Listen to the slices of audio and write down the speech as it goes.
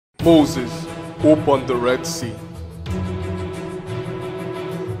Moses opened the Red Sea.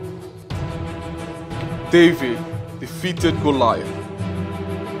 David defeated Goliath.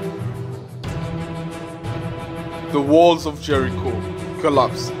 The walls of Jericho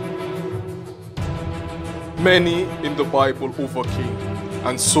collapsed. Many in the Bible overcame,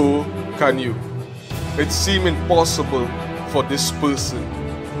 and so can you. It seemed impossible for this person.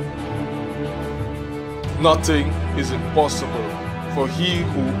 Nothing is impossible for he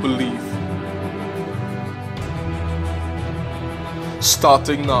who believes.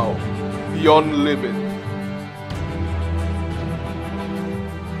 Starting now, Beyond Limit.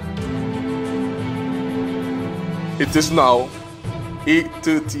 It is now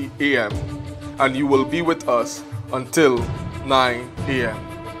 8:30 a.m. and you will be with us until 9 a.m.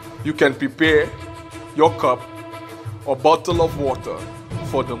 You can prepare your cup or bottle of water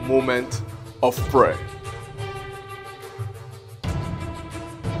for the moment of prayer.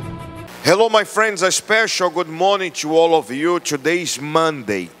 Hello, my friends. A special good morning to all of you. Today is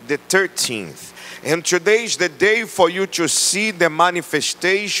Monday, the 13th. And today is the day for you to see the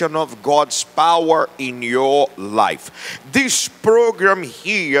manifestation of God's power in your life. This program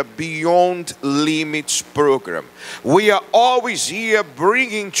here, Beyond Limits program, we are always here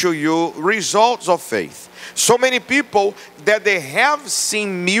bringing to you results of faith. So many people that they have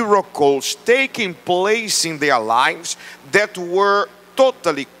seen miracles taking place in their lives that were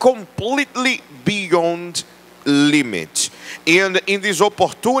totally, completely beyond limit. And in this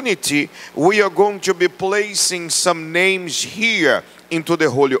opportunity, we are going to be placing some names here into the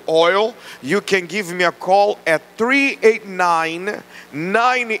holy oil. You can give me a call at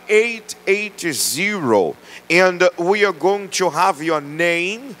 389-9880, and we are going to have your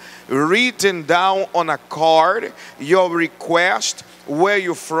name written down on a card, your request, where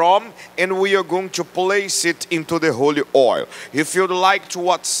you're from, and we are going to place it into the holy oil. If you'd like to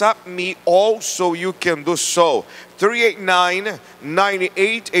WhatsApp me also, you can do so.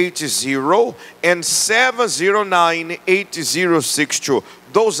 389-9880 and 709-8062.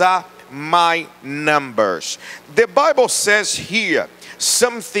 Those are my numbers. The Bible says here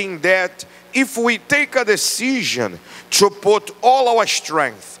something that if we take a decision to put all our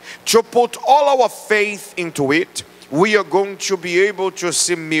strength, to put all our faith into it, we are going to be able to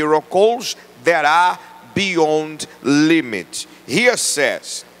see miracles that are beyond limit. Here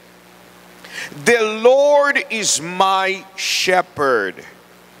says, the Lord is my shepherd,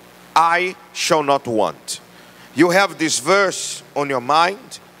 I shall not want. You have this verse on your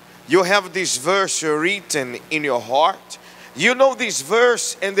mind. You have this verse written in your heart. You know this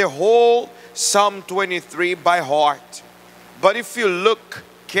verse and the whole Psalm 23 by heart. But if you look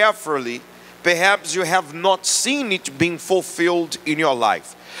carefully, perhaps you have not seen it being fulfilled in your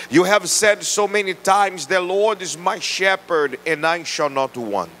life. You have said so many times, the Lord is my shepherd and I shall not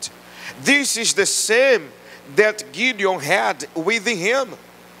want. This is the same that Gideon had with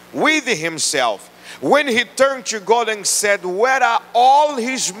himself. When he turned to God and said, where are all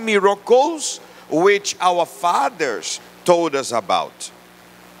his miracles which our fathers told us about?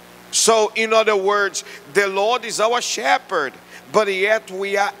 So in other words, the Lord is our shepherd, but yet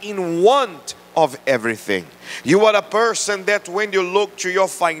we are in want of everything. You are a person that when you look to your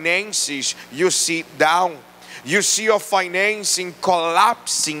finances, you see it down. You see your financing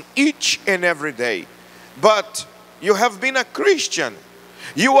collapsing each and every day. But you have been a Christian.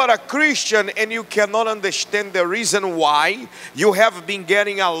 You are a Christian and you cannot understand the reason why you have been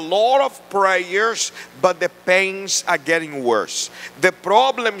getting a lot of prayers, but the pains are getting worse. The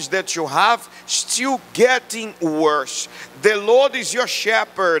problems that you have still getting worse. The Lord is your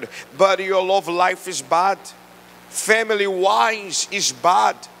shepherd, but your love life is bad. Family-wise is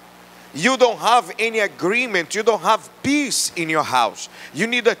bad. You don't have any agreement. You don't have peace in your house. You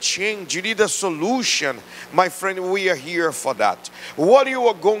need a change. You need a solution. My friend, we are here for that. What you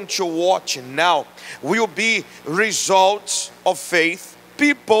are going to watch now will be results of faith.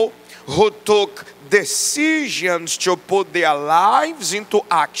 People who took decisions to put their lives into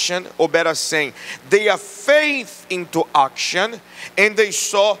action, or better saying, their faith into action, and they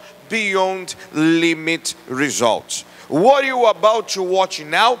saw beyond limit results. What you are about to watch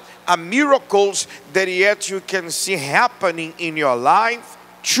now are miracles that yet you can see happening in your life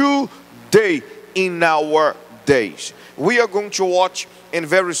today, in our days. We are going to watch, and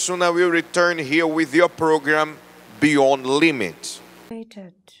very soon I will return here with your program, Beyond Limits.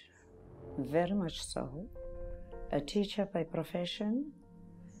 Very much so. A teacher by profession,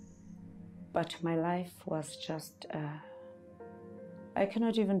 but my life was just I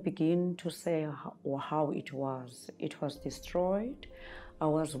cannot even begin to say how it was. It was destroyed. I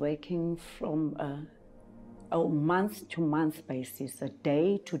was working from a month-to-month basis, a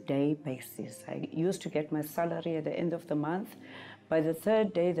day-to-day basis. I used to get my salary at the end of the month. By the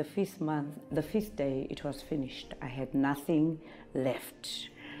third day, the fifth day, it was finished. I had nothing left.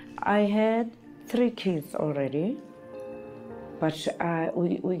 I had 3 kids already, but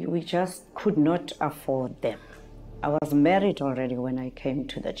we just could not afford them. I was married already when I came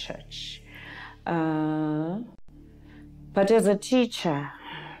to the church. But as a teacher,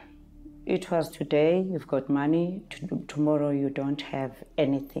 it was today you've got money, tomorrow you don't have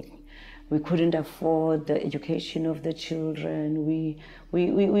anything. We couldn't afford the education of the children. We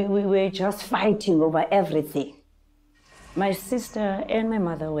were just fighting over everything. My sister and my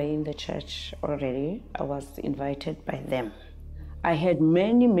mother were in the church already. I was invited by them. I had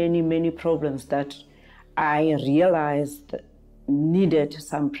many problems that I realized needed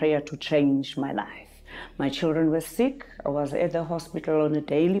some prayer to change my life. My children were sick. I was at the hospital on a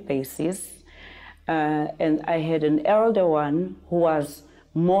daily basis. And I had an elder one who was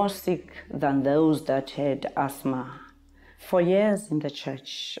more sick than those that had asthma. For years in the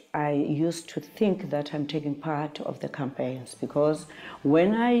church, I used to think that I'm taking part of the campaigns, because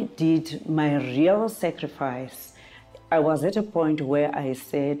when I did my real sacrifice, I was at a point where I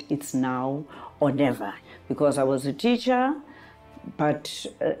said it's now or never, because I was a teacher, but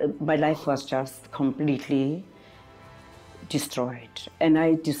my life was just completely destroyed. And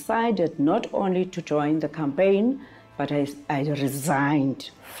I decided not only to join the campaign, but I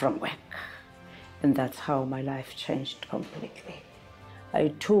resigned from work. And that's how my life changed completely. I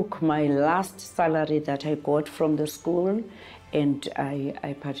took my last salary that I got from the school, and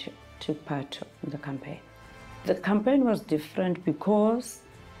I took part in the campaign. The campaign was different because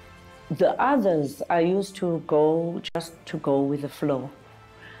the others, I used to go just to go with the flow.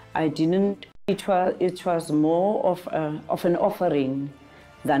 I didn't, it was more of an offering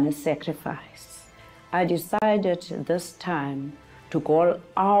than a sacrifice. I decided this time to go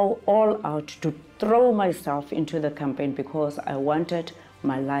all out, to throw myself into the campaign, because I wanted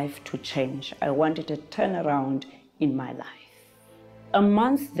my life to change. I wanted a turnaround in my life. A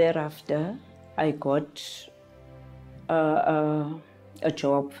month thereafter, I got a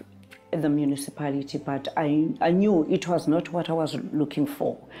job in the municipality, but I knew it was not what I was looking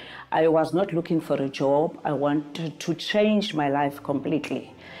for. I was not looking for a job. I wanted to change my life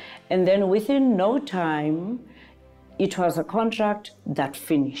completely. And then within no time, it was a contract that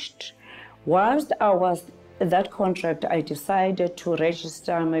finished. Whilst I was at that contract, I decided to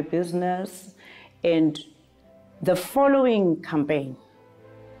register my business, and the following campaign,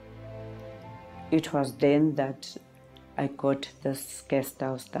 it was then that I got this guest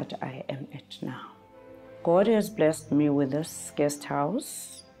house that I am at now. God has blessed me with this guest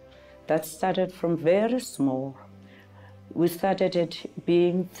house that started from very small. We started it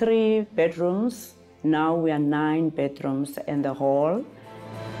being 3 bedrooms. Now we are 9 bedrooms and the hall.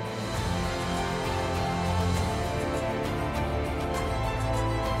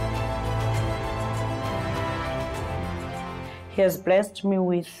 He has blessed me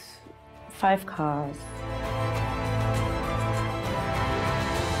with 5 cars.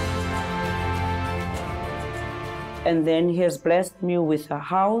 And then he has blessed me with a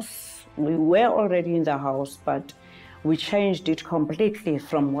house. We were already in the house, but we changed it completely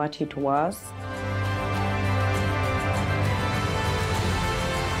from what it was.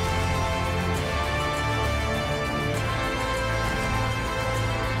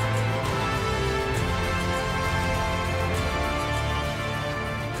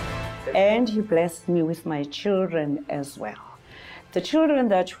 And he blessed me with my children as well. The children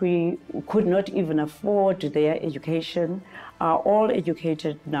that we could not even afford their education are all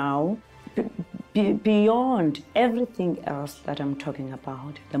educated now. Beyond everything else that I'm talking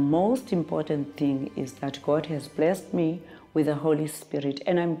about, the most important thing is that God has blessed me with the Holy Spirit,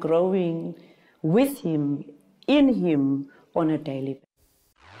 and I'm growing with Him, in Him, on a daily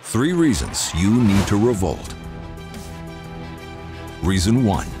basis. 3 reasons you need to revolt. Reason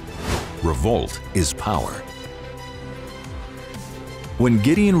 1. Revolt is power. When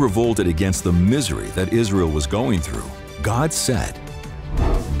Gideon revolted against the misery that Israel was going through, God said,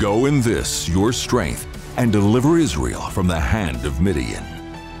 "Go in this, your strength, and deliver Israel from the hand of Midian."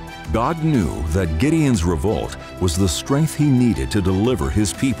 God knew that Gideon's revolt was the strength he needed to deliver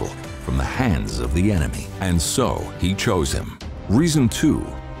his people from the hands of the enemy, and so he chose him. Reason 2.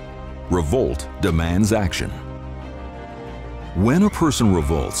 Revolt demands action. When a person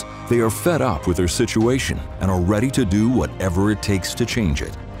revolts, they are fed up with their situation and are ready to do whatever it takes to change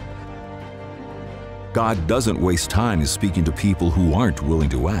it. God doesn't waste time speaking to people who aren't willing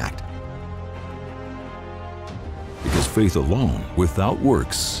to act. Because faith alone, without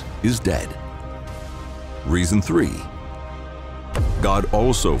works, is dead. Reason 3. God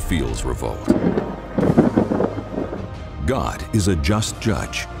also feels revolt. God is a just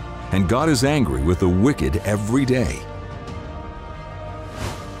judge, and God is angry with the wicked every day.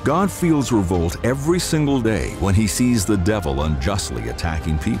 God feels revolt every single day when he sees the devil unjustly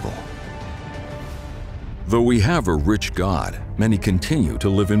attacking people. Though we have a rich God, many continue to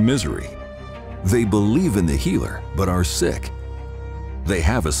live in misery. They believe in the healer, but are sick. They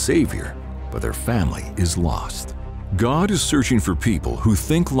have a Savior, but their family is lost. God is searching for people who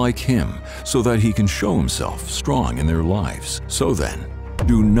think like Him so that He can show Himself strong in their lives. So then,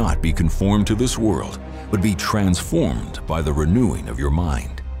 do not be conformed to this world, but be transformed by the renewing of your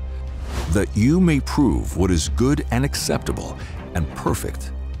mind, that you may prove what is good and acceptable and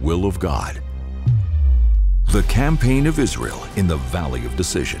perfect will of God. The campaign of Israel in the Valley of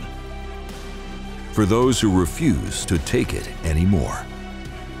Decision. For those who refuse to take it anymore.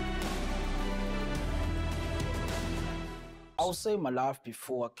 I would say my life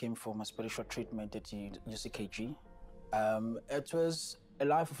before I came for my spiritual treatment at UCKG, it was a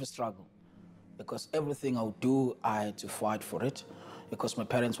life of a struggle, because everything I would do, I had to fight for it, because my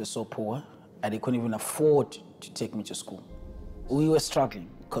parents were so poor and they couldn't even afford to take me to school. We were struggling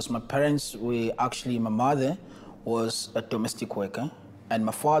because my parents were actually, my mother was a domestic worker and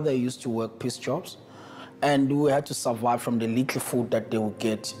my father used to work piece jobs, and we had to survive from the little food that they would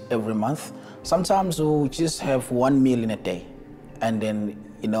get every month. Sometimes we would just have one meal in a day. And then,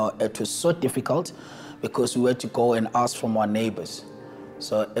 it was so difficult because we had to go and ask from our neighbors.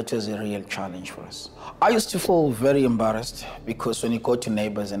 So it was a real challenge for us. I used to feel very embarrassed because when you go to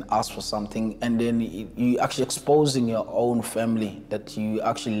neighbors and ask for something, and then you actually exposing your own family that you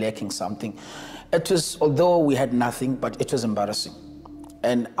actually lacking something. It was, although we had nothing, but it was embarrassing.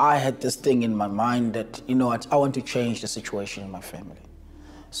 And I had this thing in my mind that, I want to change the situation in my family.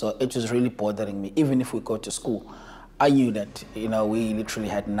 So it was really bothering me. Even if we go to school, I knew that, we literally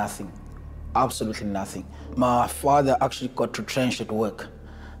had nothing, absolutely nothing. My father actually got retrenched at work.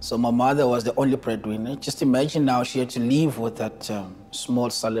 So my mother was the only breadwinner. Just imagine now she had to leave with that small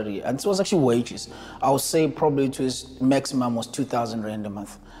salary. And it was actually wages. I would say probably it was maximum was 2,000 Rand a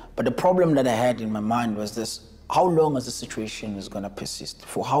month. But the problem that I had in my mind was this: how long is the situation is gonna persist?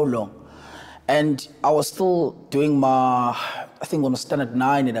 For how long? And I was still doing I think I was standard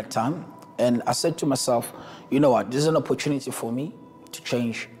 9 at that time. And I said to myself, you know what, this is an opportunity for me to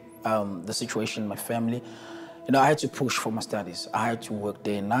change the situation in my family. I had to push for my studies. I had to work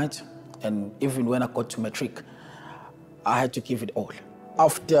day and night. And even when I got to matric, I had to give it all.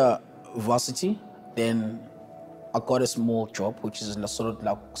 After varsity, then I got a small job, which is sort of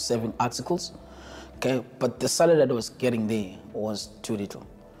like 7 articles. Okay, but the salary that I was getting there was too little.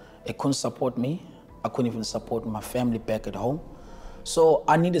 It couldn't support me. I couldn't even support my family back at home. So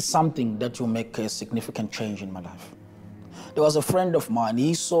I needed something that will make a significant change in my life. There was a friend of mine,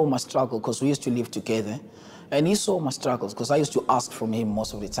 he saw my struggle because we used to live together. And he saw my struggles because I used to ask from him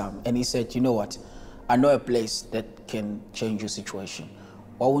most of the time. And he said, you know what, I know a place that can change your situation.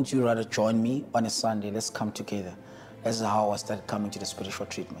 Why won't you rather join me on a Sunday? Let's come together. That's how I started coming to the spiritual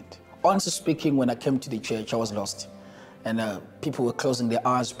treatment. Honestly speaking, when I came to the church, I was lost. And people were closing their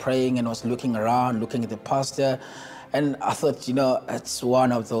eyes, praying, and I was looking around, looking at the pastor. And I thought, it's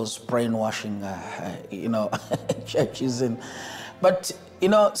one of those brainwashing, churches. But,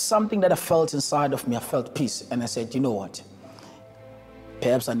 something that I felt inside of me, I felt peace. And I said, you know what?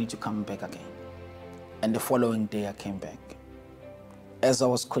 Perhaps I need to come back again. And the following day, I came back. As I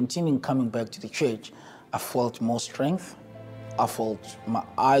was continuing coming back to the church, I felt more strength. I felt my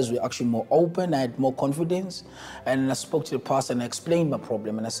eyes were actually more open. I had more confidence. And I spoke to the pastor and I explained my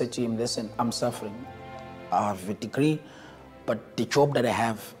problem. And I said to him, listen, I'm suffering. I have a degree, but the job that I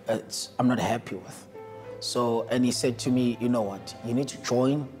have, I'm not happy with. So, and he said to me, you know what, you need to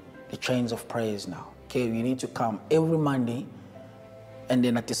join the chains of prayers now. Okay, you need to come every Monday. And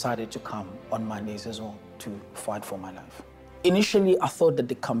then I decided to come on Mondays as well to fight for my life. Initially, I thought that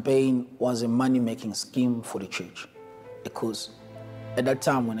the campaign was a money-making scheme for the church, because at that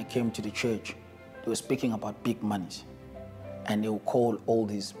time when I came to the church, they were speaking about big monies. And they would call all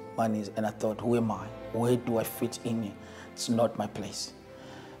these monies, and I thought, who am I? Where do I fit in here? It's not my place.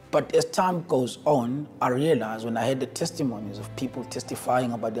 But as time goes on, I realized when I heard the testimonies of people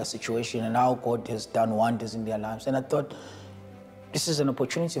testifying about their situation and how God has done wonders in their lives, and I thought, this is an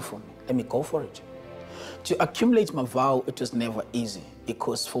opportunity for me. Let me go for it. To accumulate my vow, it was never easy,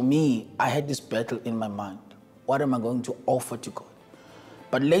 because for me, I had this battle in my mind. What am I going to offer to God?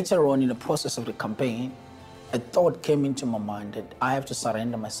 But later on in the process of the campaign, a thought came into my mind that I have to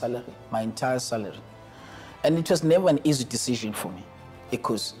surrender my salary, my entire salary. And it was never an easy decision for me,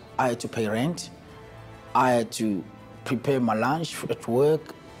 because I had to pay rent, I had to prepare my lunch at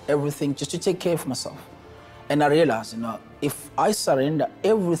work, everything, just to take care of myself. And I realized, if I surrender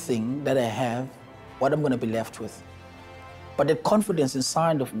everything that I have, what I'm going to be left with. But that confidence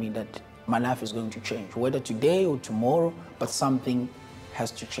inside of me that my life is going to change, whether today or tomorrow, but something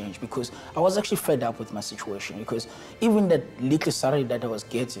has to change, because I was actually fed up with my situation, because even that little salary that I was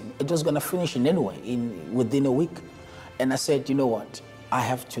getting, it was going to finish in anyway, within a week. And I said, you know what, I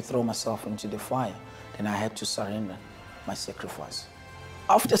have to throw myself into the fire. Then I had to surrender my sacrifice.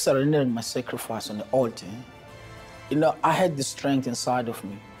 After surrendering my sacrifice on the altar, I had the strength inside of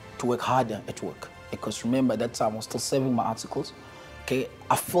me to work harder at work. Because remember, at that time I was still saving my articles. Okay,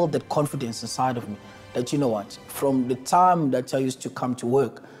 I felt that confidence inside of me that, you know what, from the time that I used to come to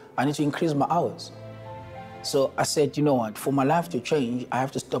work, I need to increase my hours. So I said, you know what, for my life to change, I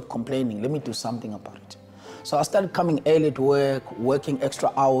have to stop complaining. Let me do something about it. So I started coming early to work, working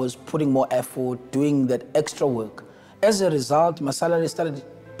extra hours, putting more effort, doing that extra work. As a result, my salary started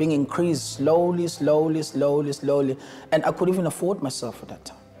being increased slowly, and I could even afford myself at that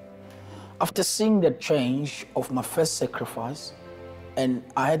time. After seeing that change of my first sacrifice, and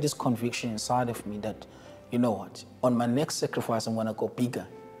I had this conviction inside of me that, you know what, on my next sacrifice, I'm gonna go bigger.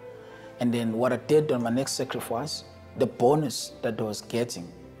 And then what I did on my next sacrifice, the bonus that I was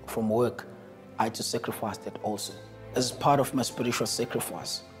getting from work, I had to sacrifice that also. As part of my spiritual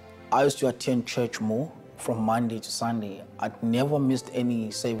sacrifice, I used to attend church more from Monday to Sunday. I'd never missed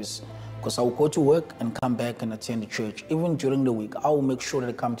any service, because I would go to work and come back and attend the church. Even during the week, I will make sure that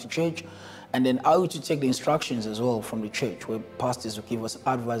I come to church. And then I used to take the instructions as well from the church, where pastors would give us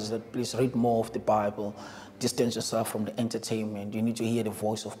advice that please read more of the Bible, distance yourself from the entertainment, you need to hear the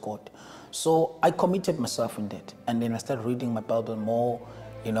voice of God. So I committed myself in that. And then I started reading my Bible more,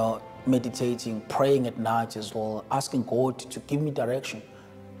 meditating, praying at night as well, asking God to give me direction.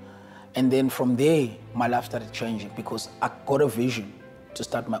 And then from there, my life started changing, because I got a vision to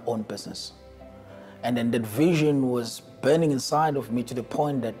start my own business. And then that vision was burning inside of me to the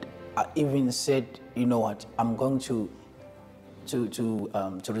point that I even said, you know what, I'm going to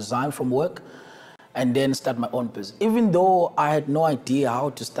resign from work and then start my own business. Even though I had no idea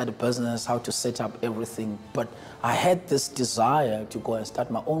how to start a business, how to set up everything, but I had this desire to go and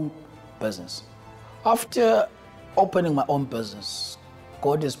start my own business. After opening my own business,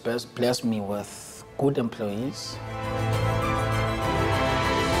 God has blessed me with good employees.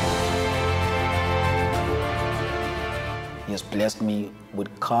 He has blessed me with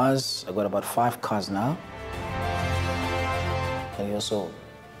cars. I got about 5 cars now. And also,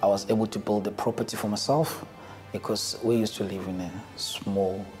 I was able to build a property for myself, because we used to live in a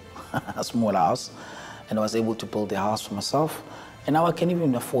small house, and I was able to build a house for myself. And now I can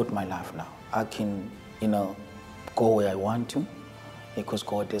even afford my life now. I can, go where I want to, because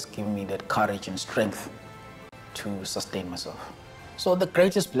God has given me that courage and strength to sustain myself. So the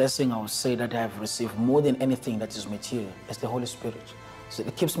greatest blessing I would say that I have received more than anything that is material is the Holy Spirit. So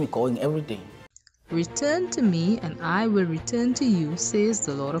it keeps me going every day. Return to me, and I will return to you, says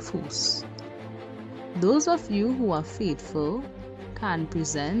the Lord of hosts. Those of you who are faithful can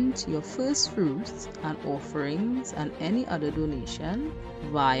present your first fruits and offerings and any other donation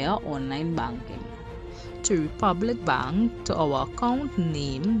via online banking to Republic Bank, to our account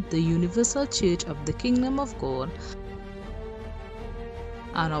name, the Universal Church of the Kingdom of God,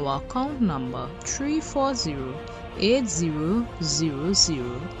 and our account number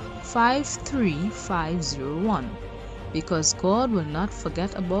 340-8000-53501, because God will not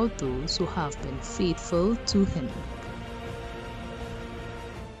forget about those who have been faithful to Him.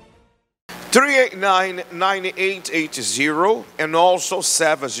 389-9880 and also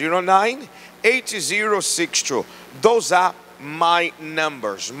 709-8062. Those are my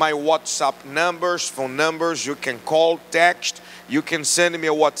numbers, my WhatsApp numbers, phone numbers. You can call, text, you can send me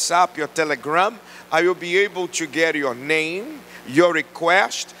a WhatsApp, your Telegram. I will be able to get your name, your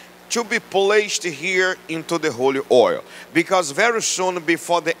request to be placed here into the holy oil. Because very soon,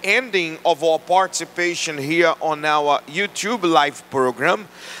 before the ending of our participation here on our YouTube live program,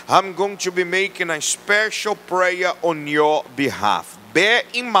 I'm going to be making a special prayer on your behalf. Bear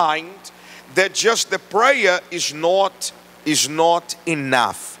in mind that just the prayer is not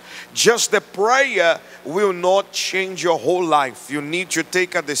enough. Just the prayer will not change your whole life. You need to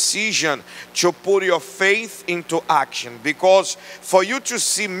take a decision to put your faith into action, because for you to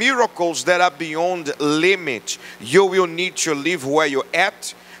see miracles that are beyond limit, you will need to live where you're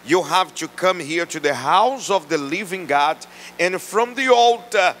at. You have to come here to the house of the living God, and from the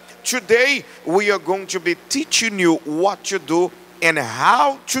altar today we are going to be teaching you what to do and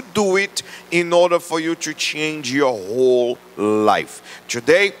how to do it in order for you to change your whole life.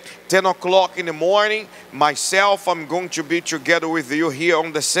 Today, 10 o'clock in the morning, myself, I'm going to be together with you here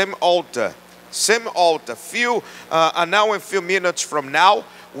on the same altar. Same altar. An hour and few minutes from now,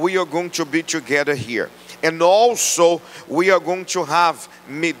 we are going to be together here. And also, we are going to have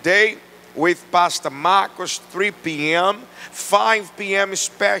midday with Pastor Marcos, 3 p.m., 5 p.m.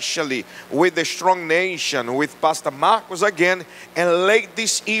 especially with the Strong Nation, with Pastor Marcos again, and late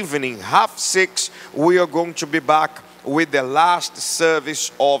this evening, 5:30, we are going to be back with the last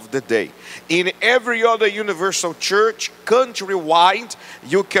service of the day. In every other universal church, countrywide,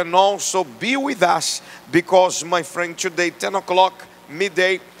 you can also be with us because, my friend, today, 10 o'clock,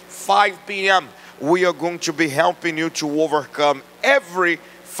 midday, 5 p.m., we are going to be helping you to overcome every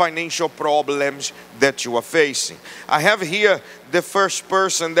financial problems that you are facing. I have here the first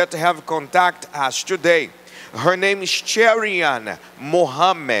person that have contacted us today. Her name is Cherian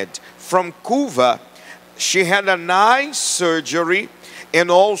Mohammed from Cuba. She had an eye surgery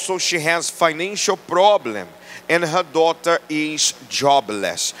and also she has financial problem and her daughter is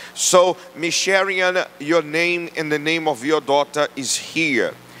jobless. So Miss Cherian, your name and the name of your daughter is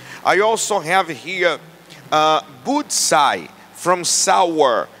here. I also have here Budsai from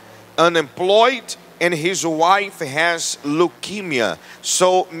Sour, unemployed, and his wife has leukemia.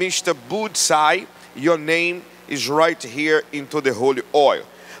 So, Mr. Budsai, your name is right here into the holy oil.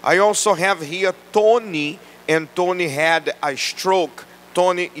 I also have here Tony, and Tony had a stroke.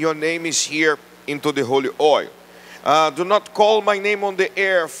 Tony, your name is here into the holy oil. Do not call my name on the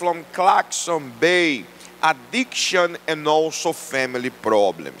air from Clarkson Bay. Addiction and also family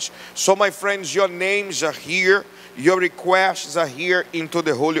problems. So my friends, your names are here, your requests are here into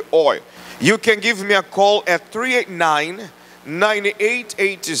the holy oil. You can give me a call at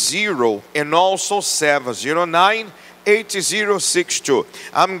 389-9880 and also 709-8062.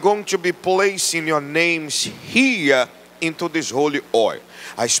 I'm going to be placing your names here into this holy oil.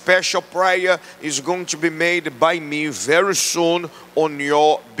 A special prayer is going to be made by me very soon on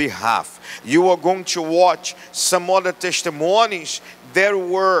your behalf. You are going to watch some other testimonies. There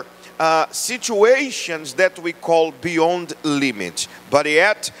were situations that we call beyond limits. But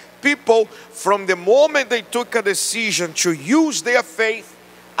yet, people, from the moment they took a decision to use their faith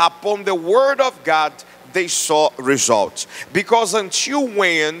upon the Word of God, they saw results. Because until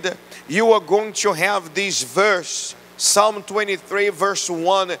when you are going to have this verse, Psalm 23 verse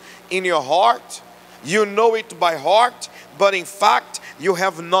 1 in your heart, you know it by heart, but in fact, you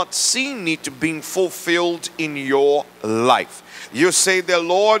have not seen it being fulfilled in your life. You say, the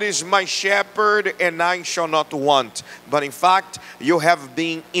Lord is my shepherd and I shall not want. But in fact, you have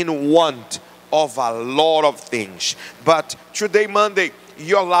been in want of a lot of things. But today, Monday,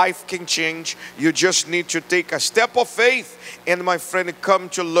 your life can change. You just need to take a step of faith and, my friend, come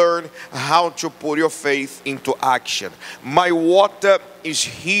to learn how to put your faith into action. My water is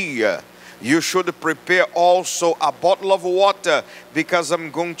here. You should prepare also a bottle of water because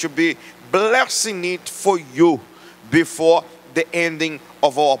I'm going to be blessing it for you before the ending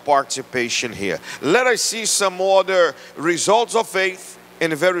of our participation here. Let us see some other results of faith,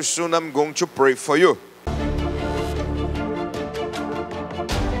 and very soon I'm going to pray for you.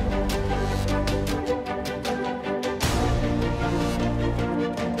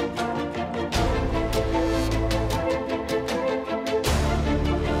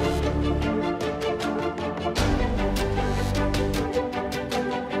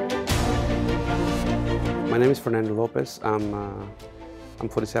 My name is Fernando Lopez. I'm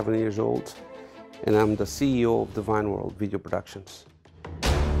 47 years old, and I'm the CEO of Divine World Video Productions.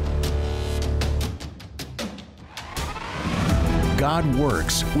 God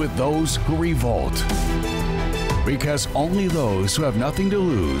works with those who revolt, because only those who have nothing to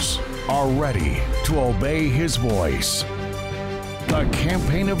lose are ready to obey His voice. The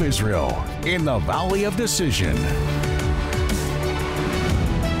Campaign of Israel in the Valley of Decision.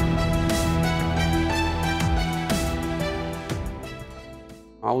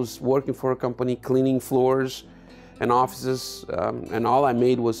 I was working for a company cleaning floors and offices, and all I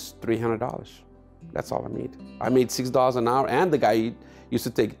made was $300. That's all I made. I made $6 an hour, and the guy used to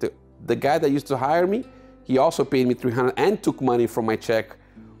take the guy that used to hire me, he also paid me $300 and took money from my check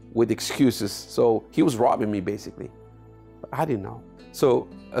with excuses. So he was robbing me basically. But I didn't know. So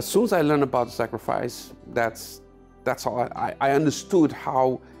as soon as I learned about the sacrifice, that's all I understood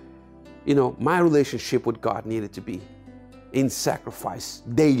how, you know, my relationship with God needed to be in sacrifice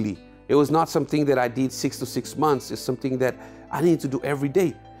daily. It was not something that I did 6 to 6 months. It's something that I needed to do every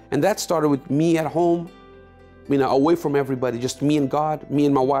day. And that started with me at home, you know, away from everybody, just me and God, me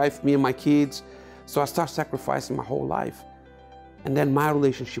and my wife, me and my kids. So I started sacrificing my whole life. And then my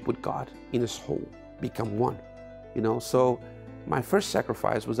relationship with God in His whole become one, you know. So my first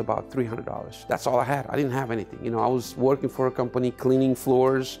sacrifice was about $300. That's all I had. I didn't have anything. You know, I was working for a company, cleaning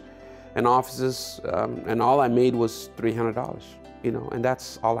floors and offices, and all I made was $300, you know, and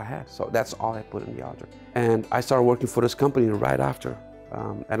that's all I had. So that's all I put in the altar. And I started working for this company right after,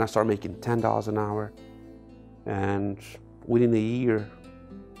 and I started making $10 an hour. And within a year,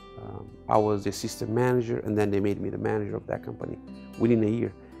 I was the assistant manager, and then they made me the manager of that company within a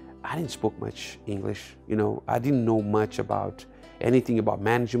year. I didn't speak much English, you know. I didn't know much about anything about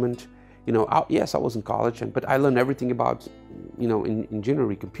management. You know, yes, I was in college, but I learned everything about, you know, in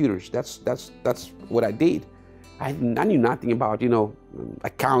engineering, computers. That's what I did. I knew nothing about, you know,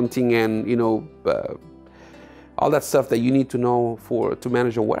 accounting and, you know, all that stuff that you need to know to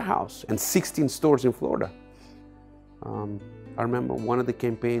manage a warehouse and 16 stores in Florida. I remember one of the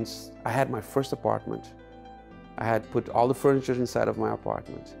campaigns, I had my first apartment. I had put all the furniture inside of my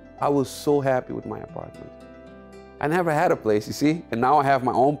apartment. I was so happy with my apartment. I never had a place, you see? And now I have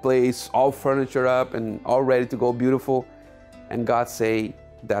my own place, all furniture up and all ready to go, beautiful. And God say,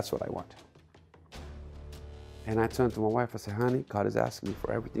 that's what I want. And I turned to my wife, I said, honey, God is asking me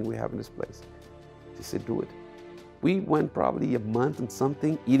for everything we have in this place. She said, do it. We went probably a month and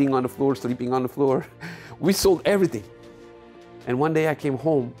something, eating on the floor, sleeping on the floor. We sold everything. And one day I came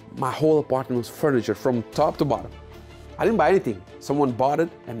home, my whole apartment was furniture from top to bottom. I didn't buy anything. Someone bought it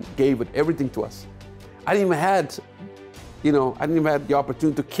and gave it, everything to us. I didn't even have, you know, I didn't even have the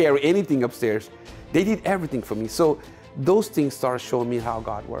opportunity to carry anything upstairs. They did everything for me. So those things started showing me how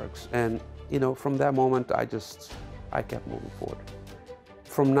God works. And, you know, from that moment, I kept moving forward.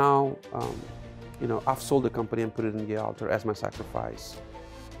 From now, you know, I've sold the company and put it in the altar as my sacrifice.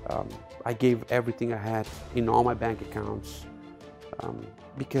 I gave everything I had in all my bank accounts.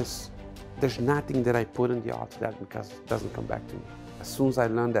 Because there's nothing that I put in the altar that doesn't come back to me. As soon as I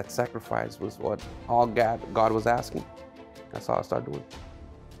learned that sacrifice was what all God was asking, that's how I started doing.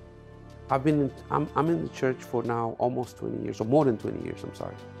 I'm in the church for now almost 20 years, or more than 20 years, I'm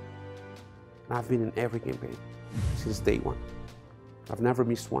sorry. And I've been in every campaign since day one. I've never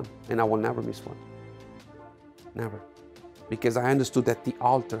missed one, and I will never miss one. Never. Because I understood that the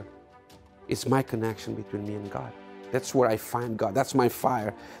altar is my connection between me and God. That's where I find God. That's my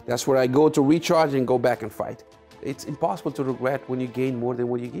fire. That's where I go to recharge and go back and fight. It's impossible to regret when you gain more than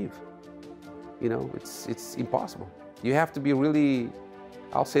what you give. You know, it's impossible. You have to be really,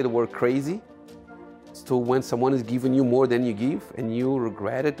 I'll say the word crazy, so when someone is giving you more than you give and you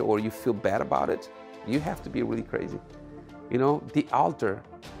regret it or you feel bad about it, you have to be really crazy. You know, the altar,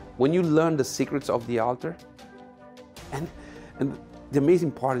 when you learn the secrets of the altar, and the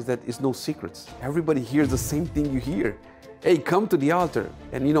amazing part is that it's no secrets. Everybody hears the same thing you hear. Hey, come to the altar.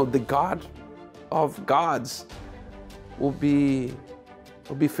 And you know, the God of gods will be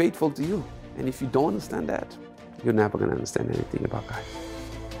faithful to you. And if you don't understand that, you're never going to understand anything about God.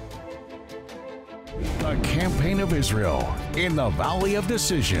 The Campaign of Israel in the Valley of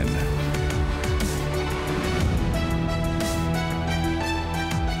Decision.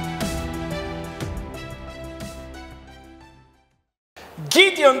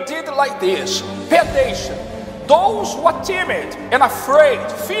 Gideon did like this. Pay attention. Those who are timid and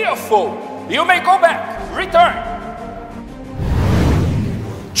afraid, fearful, you may go back, return.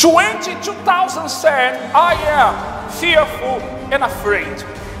 22,000 said, I am fearful and afraid,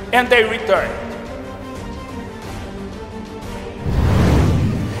 and they returned.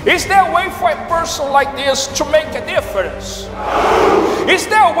 Is there a way for a person like this to make a difference? Is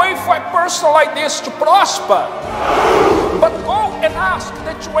there a way for a person like this to prosper? But go and ask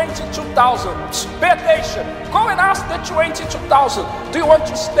the 22,000. Pay attention. Go and ask the 22,000. Do you want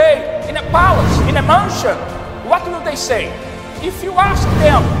to stay in a palace, in a mansion? What will they say? If you ask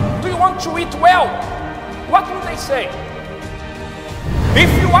them, do you want to eat well? What will they say?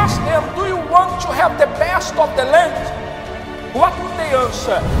 If you ask them, do you want to have the best of the land? What would they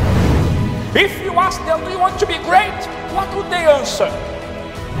answer? If you ask them, do you want to be great? What would they answer?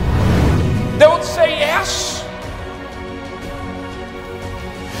 They would say yes.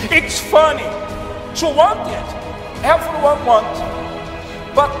 It's funny. To want it, everyone wants.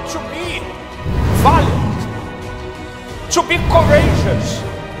 But to be valiant, to be courageous,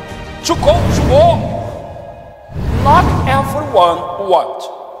 to go to war, not everyone wants.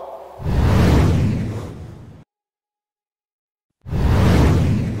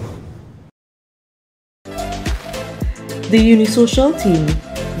 The Unisocial team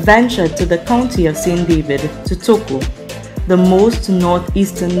ventured to the county of St. David, to Toko, the most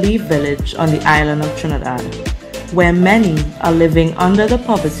northeasternly village on the island of Trinidad, where many are living under the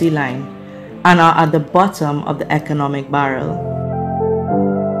poverty line and are at the bottom of the economic barrel.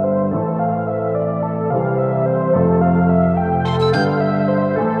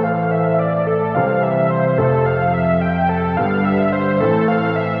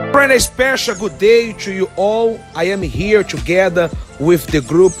 friend, a special good day to you all. I am here together with the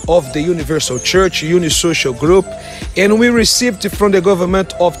group of the Universal Church, Unisocial Group, and we received from the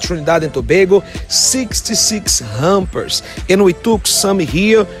government of Trinidad and Tobago 66 hampers, and we took some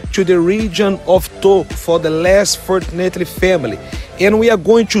here to the region of Toco for the less fortunate family. And we are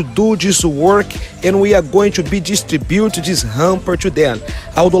going to do this work, and we are going to be distributing this hamper to them.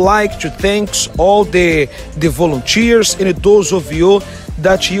 I would like to thank all the volunteers and those of you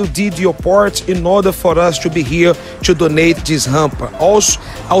that you did your part in order for us to be here to donate this hamper. Also,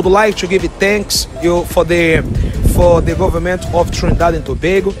 I would like to give thanks for the government of Trinidad and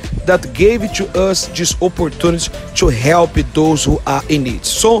Tobago that gave it to us this opportunity to help those who are in need.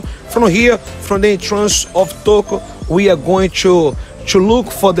 So from here, from the entrance of Toco, we are going to look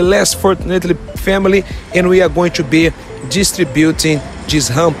for the less fortunate family, and we are going to be distributing these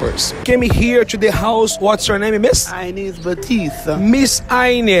hampers. Came here to the house. What's your name, Miss? Ines Batista. Miss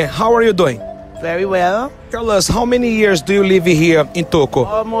Aine, how are you doing? Very well. Tell us, how many years do you live here in Toco?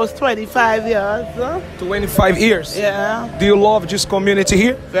 Almost 25 years. 25 years? Yeah. Do you love this community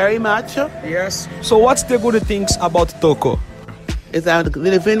here? Very much. Yes. So what's the good things about Toco? It's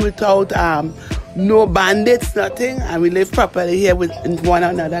living without no bandits, nothing, and we live properly here with one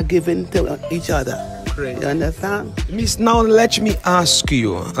another, giving to each other. Great. You understand? Miss, now let me ask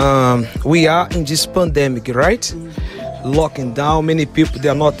you, we are in this pandemic, right? Locking down, many people, they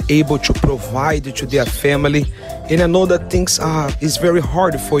are not able to provide to their family, and I know that things is very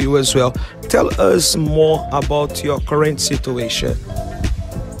hard for you as well. Tell us more about your current situation.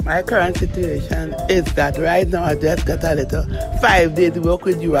 My current situation is that right now I just got a little 5 days work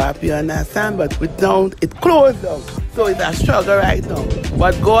with Europe, you understand? But it closed down. So it's a struggle right now.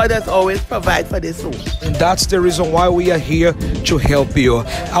 But God has always provided for this soul. And that's the reason why we are here to help you.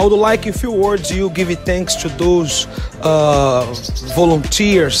 I would like in few words you give thanks to those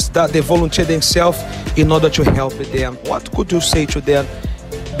volunteers that they volunteer themselves in order to help them. What could you say to them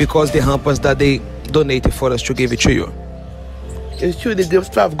because the hampers that they donated for us to give it to you? It's through the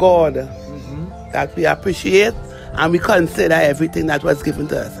gifts of God that we appreciate, and we consider everything that was given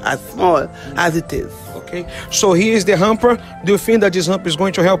to us, as small as it is. Okay, so here is the hamper. Do you think that this hamper is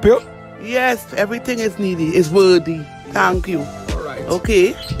going to help you? Yes, everything is needy, is worthy. Thank you. All right.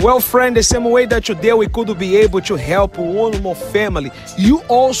 Okay. Well, friend, the same way that today we could be able to help one more family, you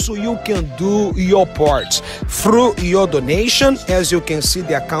can do your part through your donation, as you can see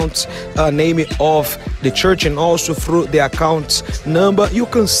the account name of the church, and also through the account number. You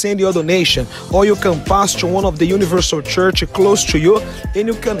can send your donation, or you can pass to one of the Universal Church close to you, and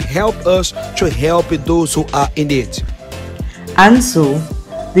you can help us to help those who are in need. And so,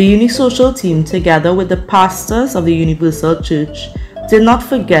 the Unisocial team, together with the pastors of the Universal Church, did not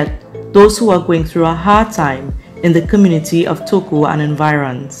forget those who are going through a hard time in the community of Toco and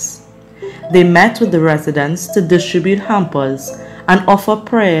environs. They met with the residents to distribute hampers and offer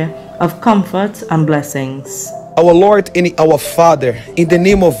prayer of comfort and blessings. Our Lord and our Father, in the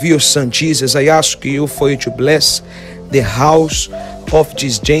name of your Son Jesus, I ask you for you to bless the house of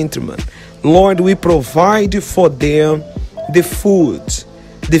this gentleman. Lord, we provide for them the food,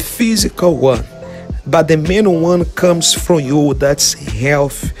 the physical one, but the main one comes from you. That's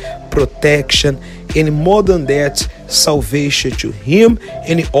health, protection, and more than that, salvation to him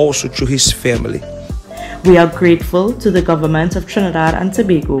and also to his family. We are grateful to the government of Trinidad and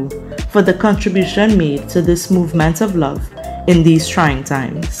Tobago for the contribution made to this movement of love in these trying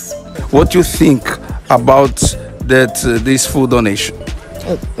times. What do you think about this food donation?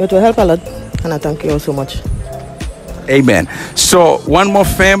 It will help a lot, and I thank you all so much. Amen. So one more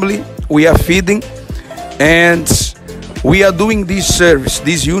family we are feeding, and we are doing this service,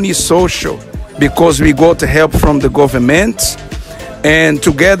 this Unisocial, because we got help from the government, and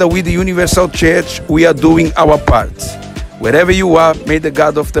together with the Universal Church, we are doing our part. Wherever you are, may the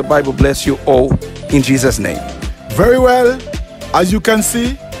God of the Bible bless you all in Jesus' name. Very well. As you can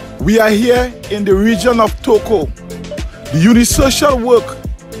see, we are here in the region of Toco. The Unisocial work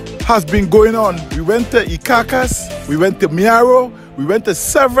has been going on. We went to Ikakas, we went to Miaro, we went to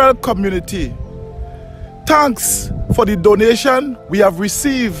several communities. Thanks for the donation we have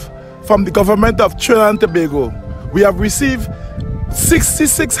received from the government of Trinidad and Tobago. We have received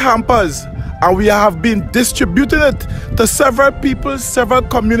 66 hampers, and we have been distributing it to several people, several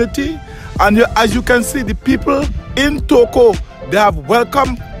communities. And as you can see, the people in Toco, they have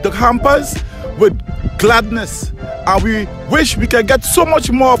welcomed the hampers with gladness. And we wish we can get so much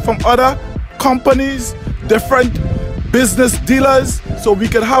more from other companies, different business dealers, so we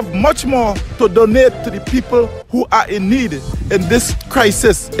can have much more to donate to the people who are in need in this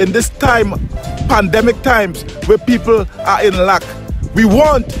crisis, in this time, pandemic times, where people are in lack. We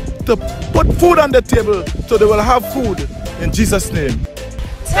want to put food on the table so they will have food in Jesus' name.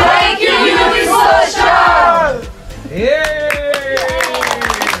 Thank you, Unisocial!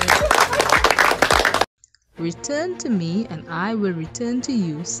 Return to me, and I will return to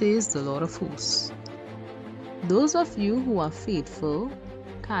you, says the Lord of hosts. Those of you who are faithful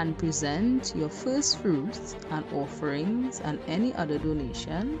can present your first fruits and offerings and any other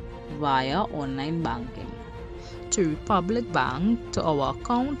donation via online banking to Republic Bank to our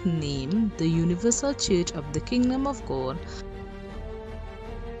account name, the Universal Church of the Kingdom of God,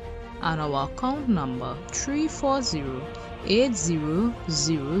 and our account number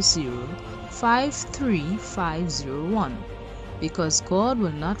 340-8000-53501, because God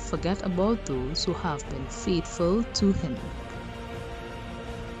will not forget about those who have been faithful to Him.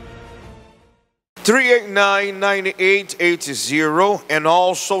 389-9880 and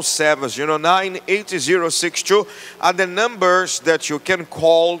also 709-8062 are the numbers that you can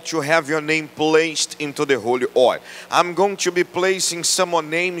call to have your name placed into the holy oil. I'm going to be placing some more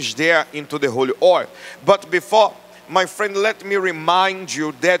names there into the holy oil. But before, my friend, let me remind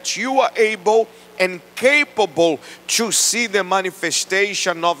you that you are able and capable to see the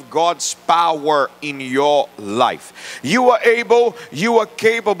manifestation of God's power in your life. You are able, you are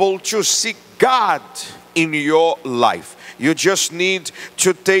capable to see God in your life. You just need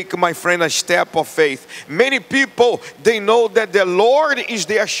to take, my friend, a step of faith. Many people, they know that the Lord is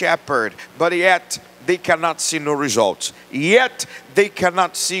their shepherd, but yet they cannot see no results. Yet they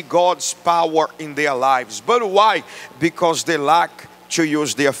cannot see God's power in their lives. But why? Because they lack to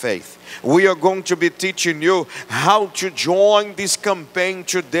use their faith. We are going to be teaching you how to join this campaign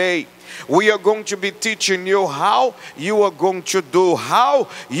today. We are going to be teaching you how you are going to do, how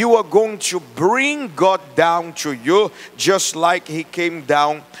you are going to bring God down to you, just like He came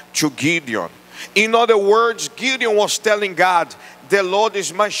down to Gideon. In other words, Gideon was telling God, the Lord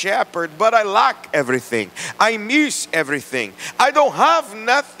is my shepherd, but I lack everything. I miss everything. I don't have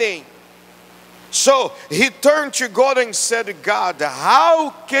nothing. So he turned to God and said, God,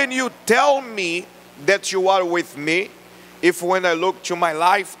 how can you tell me that you are with me if when I look to my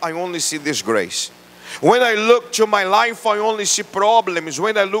life, I only see disgrace? When I look to my life, I only see problems.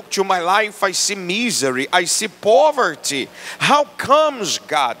 When I look to my life, I see misery. I see poverty. How comes,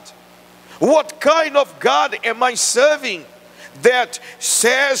 God? What kind of God am I serving that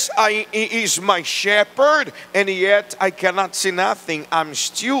says He is my shepherd and yet I cannot see nothing? I'm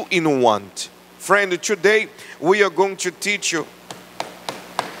still in want. Friend, today we are going to teach you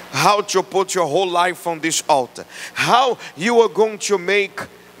how to put your whole life on this altar. How you are going to make,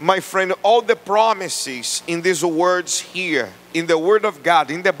 my friend, all the promises in these words here, in the Word of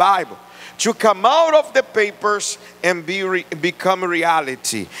God, in the Bible, to come out of the papers and become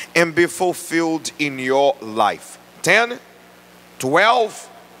reality and be fulfilled in your life. 10, 12,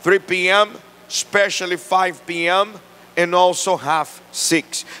 3 p.m., especially 5 p.m., and also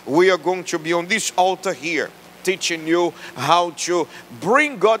 5:30. We are going to be on this altar here, teaching you how to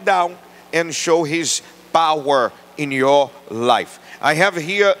bring God down and show His power in your life. I have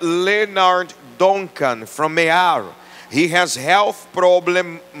here Leonard Duncan from Mearo. He has health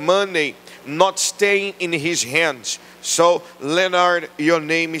problem, money not staying in his hands. So Leonard, your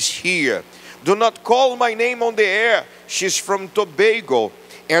name is here. Do not call my name on the air. She's from Tobago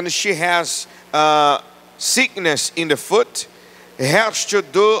and she has sickness in the foot, has to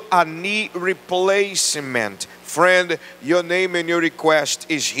do a knee replacement. Friend, your name and your request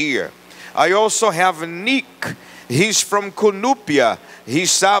is here. I also have Nick. He's from Cunupia.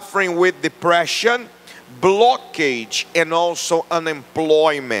 He's suffering with depression, blockage, and also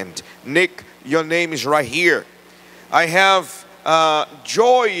unemployment. Nick, your name is right here. I have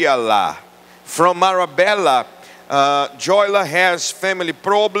Joyla from Arabella. Joyla has family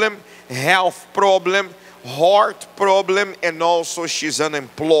problem, health problem, heart problem, and also she's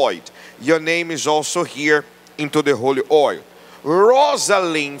unemployed. Your name is also here into the holy oil.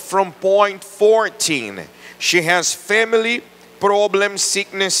 Rosalind from Point 14. She has family problems,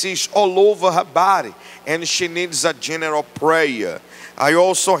 sicknesses all over her body, and she needs a general prayer. I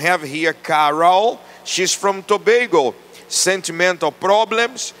also have here Carol. She's from Tobago. Sentimental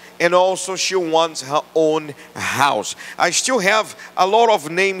problems, and also she wants her own house. I still have a lot of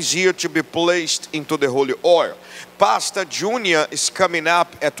names here to be placed into the holy oil. Pastor Junior is coming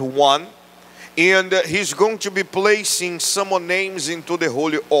up at 1, and he's going to be placing some more names into the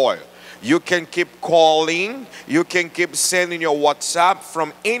holy oil. You can keep calling, you can keep sending your WhatsApp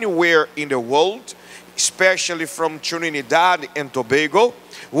from anywhere in the world, especially from Trinidad and Tobago.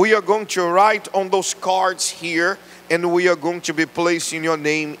 We are going to write on those cards here and we are going to be placing your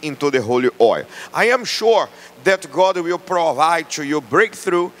name into the holy oil. I am sure that God will provide to you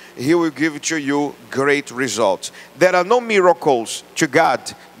breakthrough. He will give to you great results. There are no miracles to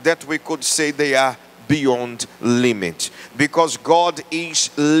God that we could say they are beyond limit, because God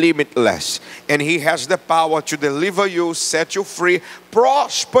is limitless and He has the power to deliver you, set you free,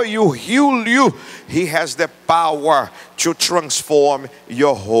 prosper you, heal you. He has the power to transform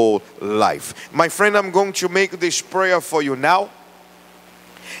your whole life. My friend, I'm going to make this prayer for you now,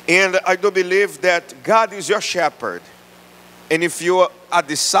 and I do believe that God is your shepherd, and if you are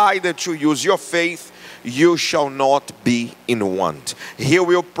decided to use your faith, you shall not be in want. He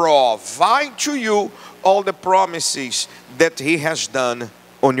will provide to you all the promises that He has done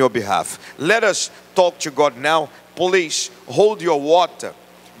on your behalf. Let us talk to God now. Please hold your water,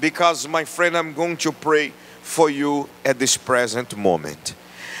 because my friend, I'm going to pray for you at this present moment.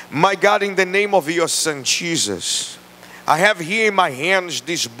 My God, in the name of your Son Jesus, I have here in my hands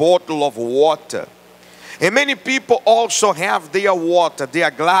this bottle of water. And many people also have their water,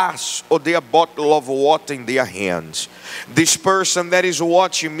 their glass or their bottle of water in their hands. This person that is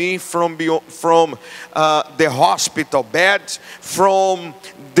watching me from the hospital bed, from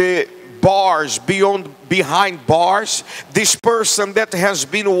the bars, behind bars, this person that has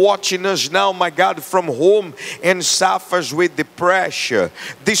been watching us now, my God, from home and suffers with depression,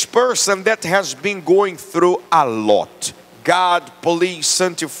 this person that has been going through a lot. God, please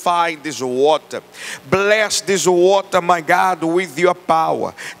sanctify this water. Bless this water, my God, with your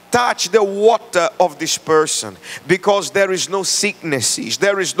power. Touch the water of this person, because there is no sicknesses,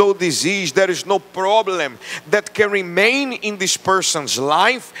 there is no disease, there is no problem that can remain in this person's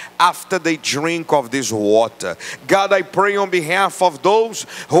life after they drink of this water. God, I pray on behalf of those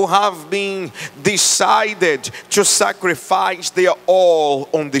who have been decided to sacrifice their all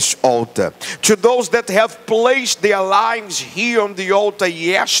on this altar, to those that have placed their lives here on the altar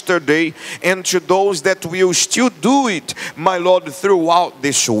yesterday, and to those that will still do it, my Lord, throughout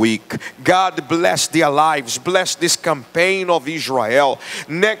this week. God, bless their lives. Bless this campaign of Israel.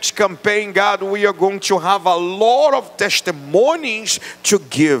 Next campaign, God, we are going to have a lot of testimonies to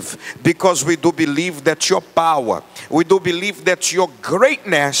give, because we do believe that your power, we do believe that your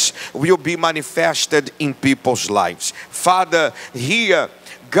greatness will be manifested in people's lives. Father, here,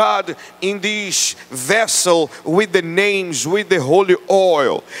 God, in this vessel with the names, with the holy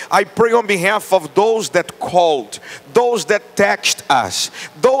oil, I pray on behalf of those that called, those that text us,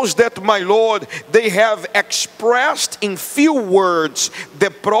 those that, my Lord, they have expressed in few words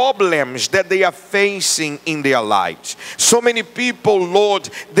the problems that they are facing in their lives. So many people, Lord,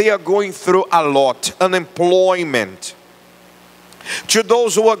 they are going through a lot. Unemployment. To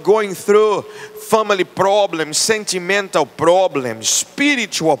those who are going through family problems, sentimental problems,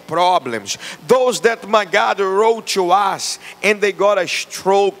 spiritual problems, those that, my God, wrote to us and they got a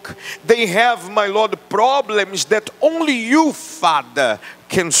stroke. They have, my Lord, problems that only you, Father,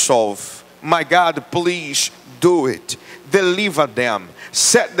 can solve. My God, please do it. Deliver them,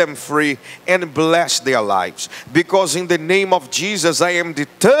 set them free, and bless their lives. Because in the name of Jesus, I am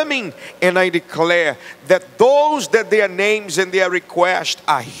determined and I declare that those that their names and their requests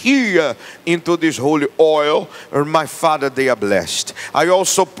are here into this holy oil, my Father, they are blessed. I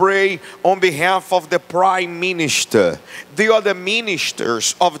also pray on behalf of the Prime Minister, the other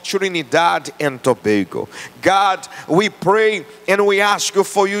ministers of Trinidad and Tobago. God, we pray and we ask you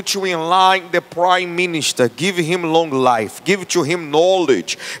for you to enlighten the Prime Minister. Give him long life. Give to him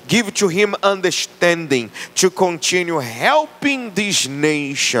knowledge. Give to him understanding to continue helping this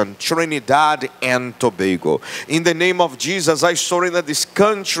nation, Trinidad and Tobago. In the name of Jesus, I surrender this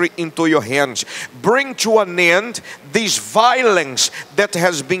country into your hands. Bring to an end this violence that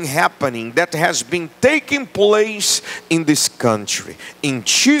has been happening, that has been taking place in this country. In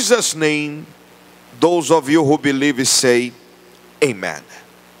Jesus' name, those of you who believe say, amen.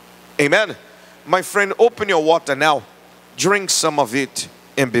 Amen. My friend, open your water now. Drink some of it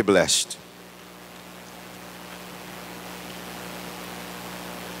and be blessed.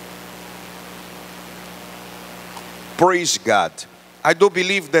 Praise God. I do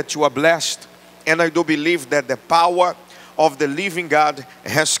believe that you are blessed, and I do believe that the power of the living God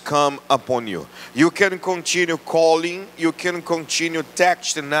has come upon you. You can continue calling, you can continue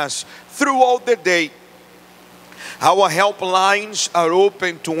texting us throughout the day. Our helplines are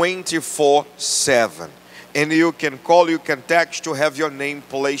open 24/7. And you can call, you can text to have your name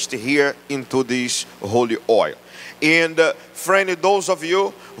placed here into this holy oil. And friend, those of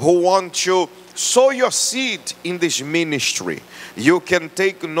you who want to sow your seed in this ministry, you can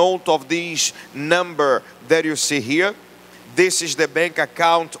take note of this number that you see here. This is the bank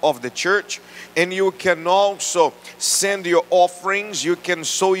account of the church. And you can also send your offerings, you can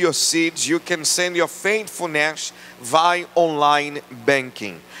sow your seeds, you can send your faithfulness via online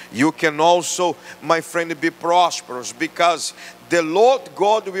banking. You can also, my friend, be prosperous, because the Lord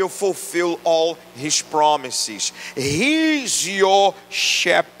God will fulfill all His promises. He is your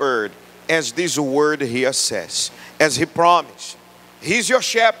shepherd, as this word here says, as He promised. He is your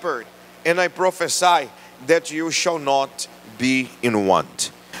shepherd, and I prophesy that you shall not be in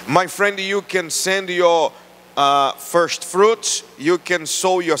want. My friend, you can send your first fruits, you can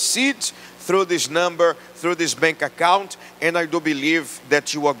sow your seeds through this number, through this bank account, and I do believe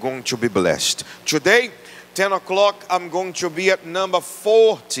that you are going to be blessed. Today, 10 o'clock, I'm going to be at number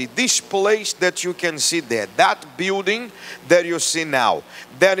 40, this place that you can see there, that building that you see now.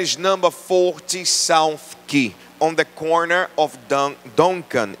 That is number 40 South Key, on the corner of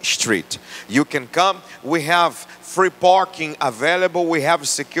Duncan Street. You can come. We have free parking available. We have a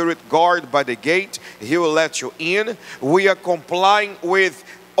security guard by the gate. He will let you in. We are complying with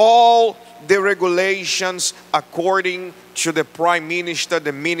all the regulations according to the Prime Minister,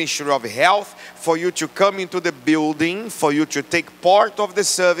 the Ministry of Health. For you to come into the building, for you to take part of the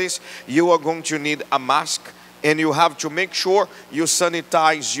service, you are going to need a mask, and you have to make sure you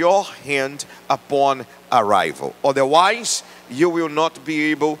sanitize your hand upon arrival. Otherwise, you will not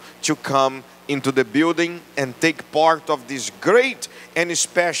be able to come into the building and take part of this great and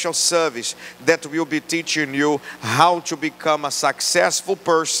special service that will be teaching you how to become a successful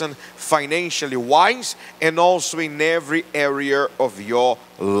person, financially wise, and also in every area of your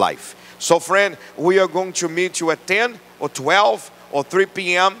life. So friend, we are going to meet you at 10 or 12 or 3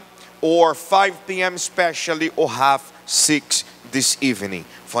 p.m. or 5 p.m. especially, or 5:30 this evening.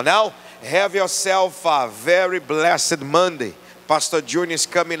 For now, have yourself a very blessed Monday. Pastor Junior is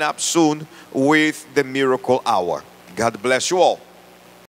coming up soon with the Miracle Hour. God bless you all.